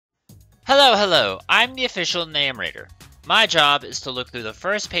Hello, hello, I'm the official name raider. My job is to look through the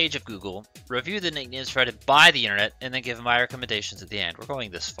first page of Google, review the nicknames read by the internet, and then give my recommendations at the end. We're going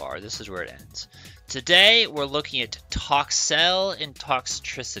this far, this is where it ends. Today, we're looking at Toxel and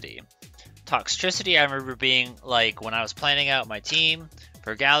Toxtricity. Toxtricity, I remember being like, when I was planning out my team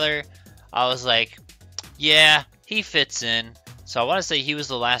for Galar, I was like, yeah, he fits in. So I want to say he was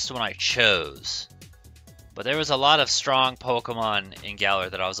the last one I chose. But there was a lot of strong Pokemon in Galar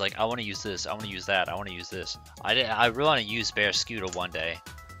that I was like, I want to use this, I want to use that, I want to use this. I really want to use Bearscooter one day,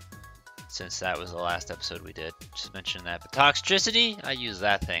 since that was the last episode we did. Just mentioning that. But Toxtricity, I use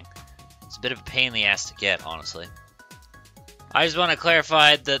that thing. It's a bit of a pain in the ass to get, honestly. I just want to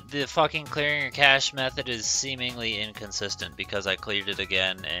clarify that the fucking clearing your cache method is seemingly inconsistent because I cleared it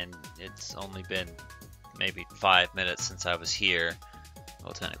again and it's only been maybe 5 minutes since I was here.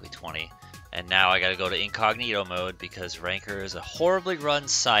 Well, technically 20. And now I gotta go to incognito mode because Ranker is a horribly run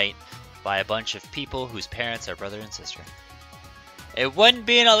site by a bunch of people whose parents are brother and sister. It wouldn't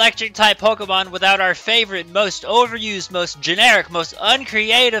be an electric type Pokemon without our favorite, most overused, most generic, most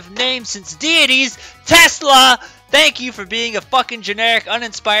uncreative name since deities, Tesla! Thank you for being a fucking generic,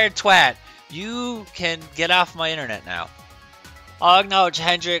 uninspired twat. You can get off my internet now. I'll acknowledge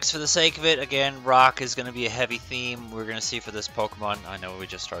Hendrix for the sake of it. Again, rock is going to be a heavy theme we're going to see for this Pokemon. I know we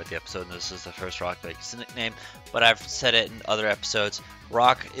just started the episode and this is the first rock-based nickname, but I've said it in other episodes.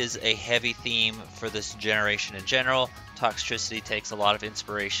 Rock is a heavy theme for this generation in general. Toxtricity takes a lot of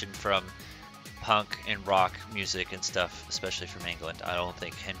inspiration from punk and rock music and stuff, especially from England. I don't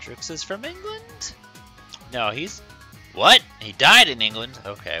think Hendrix is from England. No, he's... What? He died in England?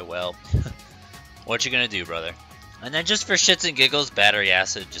 Okay, well... What you gonna do, brother? And then just for shits and giggles, battery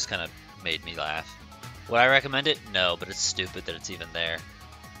acid just kind of made me laugh. Would I recommend it? No, but it's stupid that it's even there.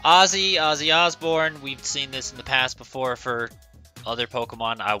 Ozzy Osbourne, we've seen this in the past before for other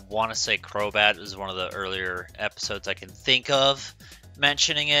Pokemon. I want to say Crobat is one of the earlier episodes I can think of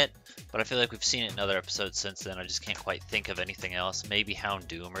mentioning it, but I feel like we've seen it in other episodes since then. I just can't quite think of anything else. Maybe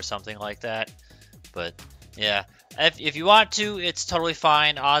Houndoom or something like that. But yeah, if you want to, it's totally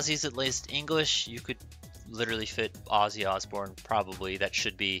fine. Ozzy's at least English. You could literally fit Ozzy Osbourne, probably. That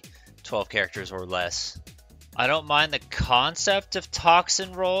should be 12 characters or less. I don't mind the concept of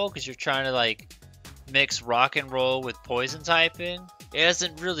Toxin Roll, because you're trying to like mix rock and roll with poison typing. It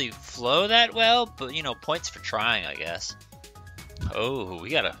doesn't really flow that well, but you know, points for trying, I guess. Oh, we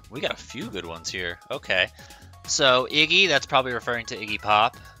got a few good ones here. Okay. So Iggy, that's probably referring to Iggy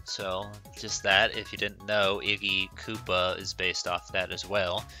Pop. So just that, if you didn't know, Iggy Koopa is based off that as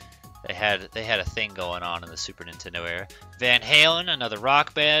well. They had a thing going on in the Super Nintendo era. Van Halen, another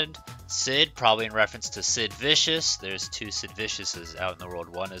rock band. Sid, probably in reference to Sid Vicious. There's two Sid Viciouses out in the world.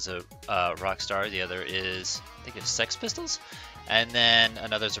 One is a rock star. The other is, I think it's Sex Pistols. And then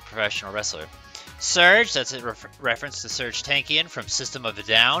another's a professional wrestler. Surge, that's a reference to Serge Tankian from System of a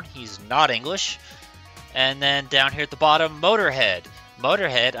Down. He's not English. And then down here at the bottom, Motorhead.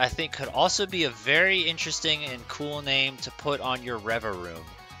 Motorhead, I think, could also be a very interesting and cool name to put on your Reveroom.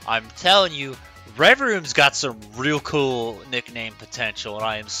 I'm telling you, Reveroom's got some real cool nickname potential, and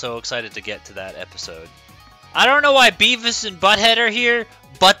I am so excited to get to that episode. I don't know why Beavis and Butthead are here,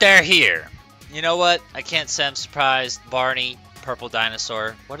 but they're here. You know what? I can't say I'm surprised. Barney, Purple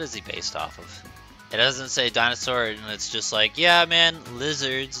Dinosaur, what is he based off of? It doesn't say dinosaur, and it's just like, yeah, man,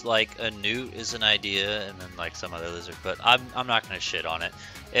 lizards, like a newt is an idea, and then like some other lizard, but I'm not gonna shit on it.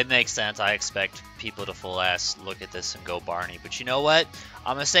 It makes sense. I expect people to full ass look at this and go Barney, but you know what?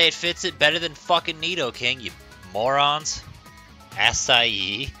 I'm gonna say it fits it better than fucking Nidoking, you morons.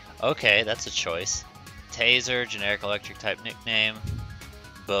 Acai. Okay, that's a choice. Taser, generic electric type nickname.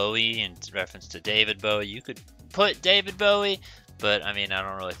 Bowie, in reference to David Bowie. You could put David Bowie, but I mean, I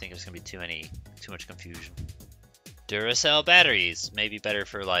don't really think there's gonna be too much confusion. Duracell batteries, maybe better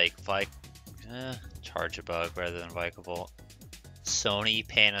for like Charge-a-Bug rather than Vikavolt. Sony,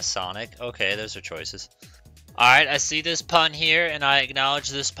 Panasonic. Okay, those are choices. Alright, I see this pun here, and I acknowledge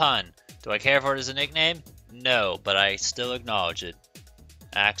this pun. Do I care for it as a nickname? No, but I still acknowledge it.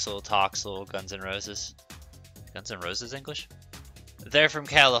 Axel, Toxel, Guns N' Roses. Guns N' Roses English? They're from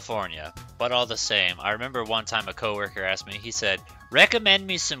California, but all the same. I remember one time a coworker asked me, he said, recommend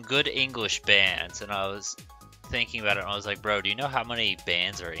me some good English bands. And I was thinking about it, and I was like, bro, do you know how many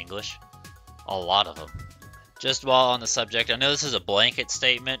bands are English? A lot of them. Just while on the subject, I know this is a blanket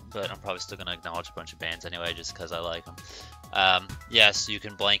statement, but I'm probably still going to acknowledge a bunch of bands anyway, just because I like them. Yes, you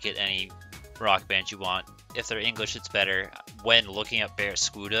can blanket any rock band you want. If they're English, it's better. When looking up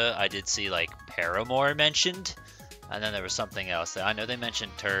Bearscooter, I did see like Paramore mentioned, and then there was something else. I know they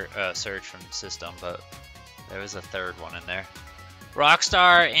mentioned Surge from System, but there was a third one in there.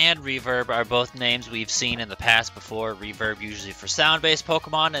 Rockstar and Reverb are both names we've seen in the past before. Reverb usually for sound-based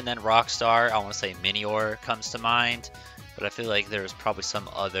Pokemon, and then Rockstar, I want to say Minior comes to mind. But I feel like there's probably some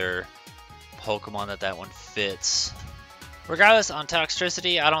other Pokemon that one fits. Regardless, on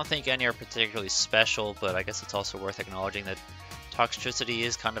Toxtricity, I don't think any are particularly special, but I guess it's also worth acknowledging that Toxtricity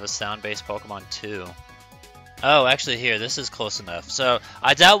is kind of a sound-based Pokemon too. Oh, actually here, this is close enough. So,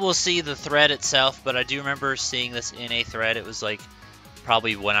 I doubt we'll see the thread itself, but I do remember seeing this in a thread. It was like,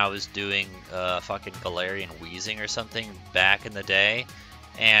 probably when I was doing fucking Galarian Wheezing or something back in the day.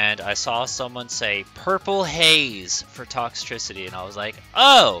 And I saw someone say, Purple Haze for Toxtricity, and I was like,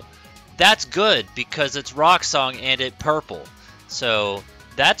 oh, that's good, because it's Rock Song and it purple. So,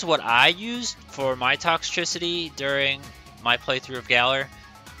 that's what I used for my Toxtricity during my playthrough of Galar.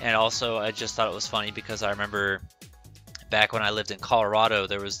 And also, I just thought it was funny because I remember back when I lived in Colorado,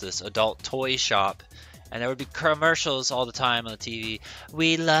 there was this adult toy shop, and there would be commercials all the time on the TV.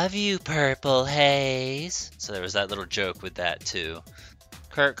 We love you, Purple Haze. So there was that little joke with that too.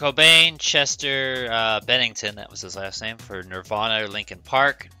 Kurt Cobain, Chester Bennington, that was his last name, for Nirvana or Linkin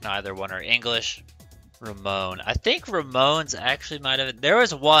Park. Neither one are English. Ramon. I think Ramones actually might have... There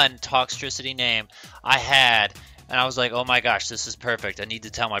was one Toxtricity name I had, and I was like, oh my gosh, this is perfect. I need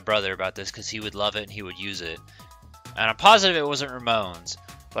to tell my brother about this because he would love it and he would use it. And I'm positive it wasn't Ramones.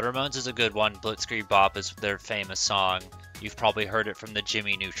 But Ramones is a good one. Blitzkrieg Bop is their famous song. You've probably heard it from the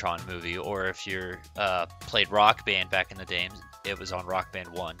Jimmy Neutron movie. Or if you're played Rock Band back in the day, it was on Rock Band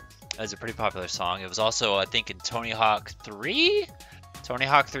 1. It was a pretty popular song. It was also, I think, in Tony Hawk 3? Tony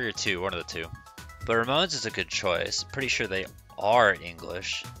Hawk 3 or 2, one of the two. But Ramones is a good choice. Pretty sure they are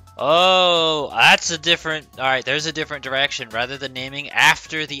English. Oh, that's a different... Alright, there's a different direction. Rather than naming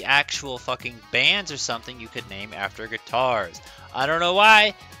after the actual fucking bands or something, you could name after guitars. I don't know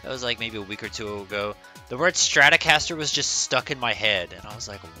why. That was like maybe a week or two ago. The word Stratocaster was just stuck in my head. And I was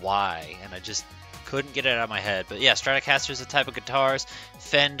like, why? And I just couldn't get it out of my head. But yeah, Stratocaster is a type of guitars.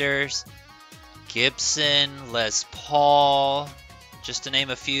 Fenders, Gibson, Les Paul, just to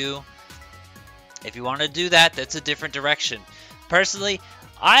name a few. If you want to do that, that's a different direction. Personally,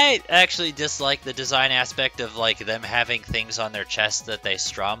 I actually dislike the design aspect of like them having things on their chest that they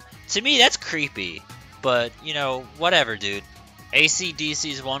strum. To me, that's creepy. But, you know, whatever, dude.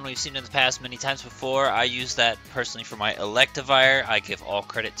 AC/DC is one we've seen in the past many times before. I use that personally for my Electivire. I give all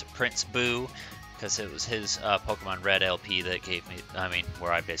credit to Prince Boo, because it was his Pokemon Red LP that gave me,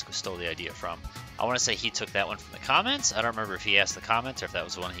 where I basically stole the idea from. I want to say he took that one from the comments. I don't remember if he asked the comments or if that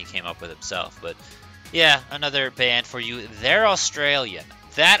was the one he came up with himself. But yeah, another band for you. They're Australian.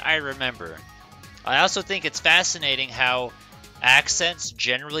 That I remember. I also think it's fascinating how accents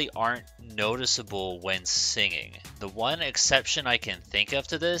generally aren't noticeable when singing. The one exception I can think of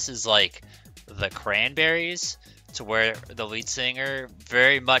to this is like the Cranberries, to where the lead singer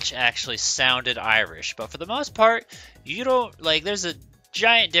very much actually sounded Irish. But for the most part, you don't, like, there's a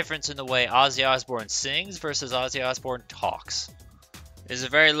giant difference in the way Ozzy Osbourne sings versus Ozzy Osbourne talks. These are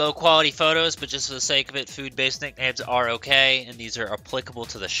very low quality photos, but just for the sake of it, food-based nicknames are okay, and these are applicable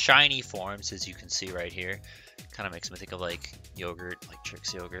to the shiny forms, as you can see right here. Kind of makes me think of like yogurt, like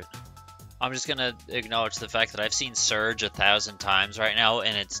Trix yogurt. I'm just gonna acknowledge the fact that I've seen Surge 1,000 times right now,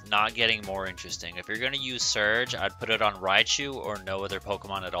 and it's not getting more interesting. If you're gonna use Surge, I'd put it on Raichu or no other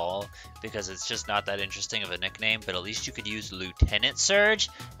Pokemon at all, because it's just not that interesting of a nickname. But at least you could use Lieutenant Surge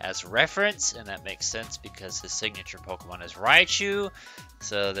as reference, and that makes sense because his signature Pokemon is Raichu.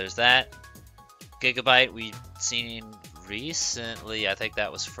 So there's that. Gigabyte we've seen recently. I think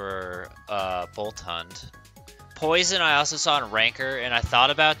that was for Boltund. Poison I also saw in Ranker, and I thought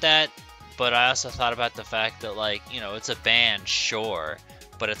about that. But I also thought about the fact that, like, you know, it's a band, sure,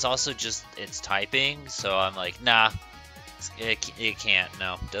 but it's also just, it's typing, so I'm like, nah, it can't,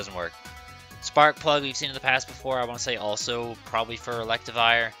 no, doesn't work. Sparkplug we've seen in the past before. I want to say also probably for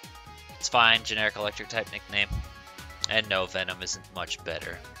Electivire. It's fine, generic electric type nickname. And no, Venom isn't much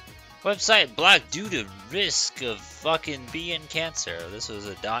better. Website blocked due to risk of fucking being cancer. This was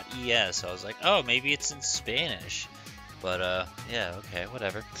a .es, so I was like, oh, maybe it's in Spanish. But, yeah, okay,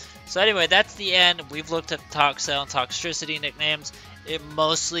 whatever. So anyway, that's the end. We've looked at Toxel and Toxtricity nicknames. It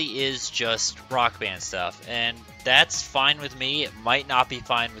mostly is just Rock Band stuff, and that's fine with me. It might not be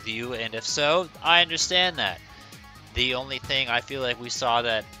fine with you, and if so, I understand that. The only thing I feel like we saw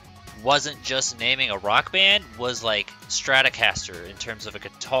that wasn't just naming a rock band was like Stratocaster in terms of a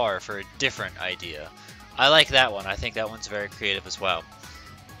guitar for a different idea. I like that one. I think that one's very creative as well.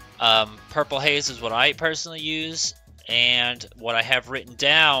 Purple Haze is what I personally use. And what I have written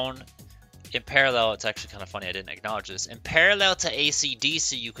down in parallel, it's actually kind of funny I didn't acknowledge this. In parallel to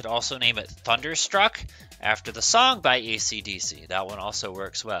AC/DC, you could also name it Thunderstruck, after the song by AC/DC. That one also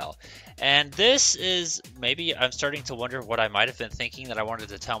works well. And this is, maybe I'm starting to wonder what I might have been thinking that I wanted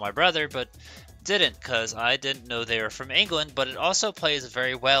to tell my brother, but didn't, because I didn't know they were from England, but it also plays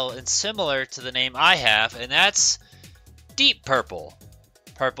very well and similar to the name I have, and that's Deep Purple.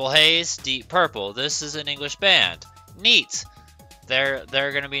 Purple Haze, Deep Purple. This is an English band. Neat. They're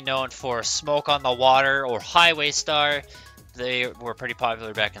going to be known for Smoke on the Water or Highway Star. They were pretty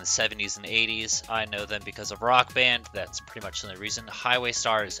popular back in the 70s and 80s. I know them because of Rock Band. That's pretty much the only reason. Highway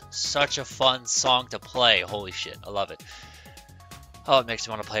Star is such a fun song to play. Holy shit, I love it. Oh, it makes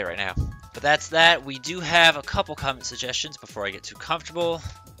me want to play it right now. But that's that. We do have a couple comment suggestions before I get too comfortable.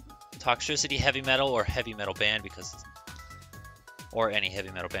 Toxtricity heavy metal or heavy metal band, because... or any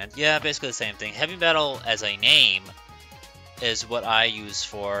heavy metal band. Yeah, basically the same thing. Heavy metal as a name is what I use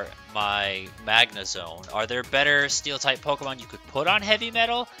for my Magnezone. Are there better Steel-type Pokemon you could put on heavy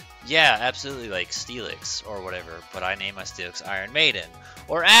metal? Yeah, absolutely, like Steelix or whatever, but I name my Steelix Iron Maiden.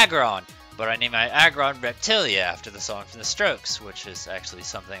 Or Aggron, but I name my Aggron Reptilia after the song from the Strokes, which is actually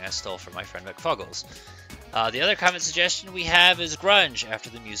something I stole from my friend McFuggles. The other comment suggestion we have is Grunge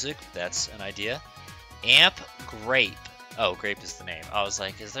after the music. That's an idea. Amp Grape. Oh, grape is the name. I was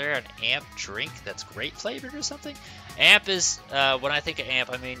like, is there an amp drink that's grape flavored or something? Amp is, when I think of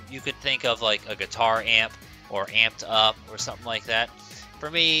amp, I mean, you could think of like a guitar amp or amped up or something like that. For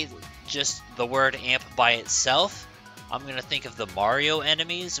me, just the word amp by itself, I'm going to think of the Mario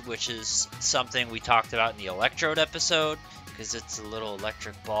enemies, which is something we talked about in the Electrode episode, because it's a little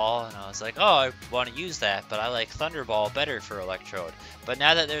electric ball, and I was like, oh, I want to use that, but I like Thunderball better for Electrode. But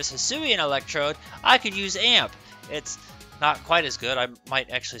now that there's Hisuian Electrode, I could use amp. It's not quite as good. I might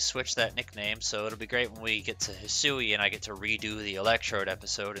actually switch that nickname, so it'll be great when we get to Hisui and I get to redo the Electrode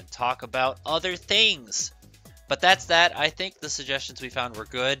episode and talk about other things. But that's that. I think the suggestions we found were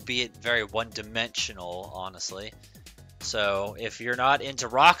good, be it very one-dimensional, honestly. So if you're not into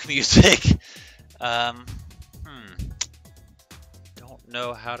rock music, don't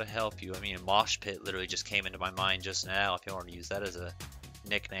know how to help you. I mean, Mosh Pit literally just came into my mind just now, if you want to use that as a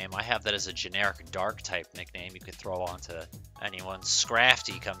nickname. I have that as a generic dark type nickname you could throw onto anyone.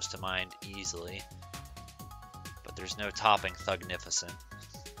 Scrafty comes to mind easily, but there's no topping Thugnificent.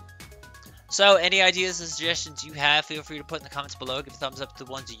 So any ideas and suggestions you have, feel free to put in the comments below. Give a thumbs up to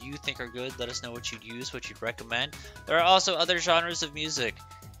the ones you think are good. Let us know what you'd use, what you'd recommend. There are also other genres of music.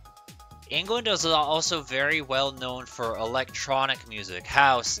 England is also very well known for electronic music,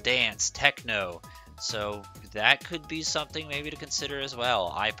 house, dance, techno. So that could be something maybe to consider as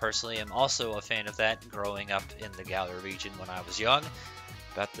well. I personally am also a fan of that, growing up in the Galar region when I was young.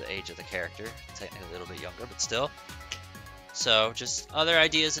 About the age of the character, technically a little bit younger, but still. So just other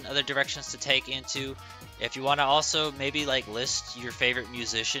ideas and other directions to take into. If you want to also maybe like list your favorite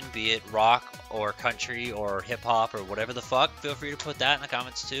musician, be it rock or country or hip hop or whatever the fuck, feel free to put that in the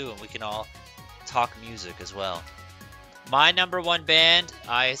comments too, and we can all talk music as well. My #1 band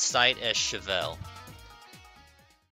I cite as Chevelle.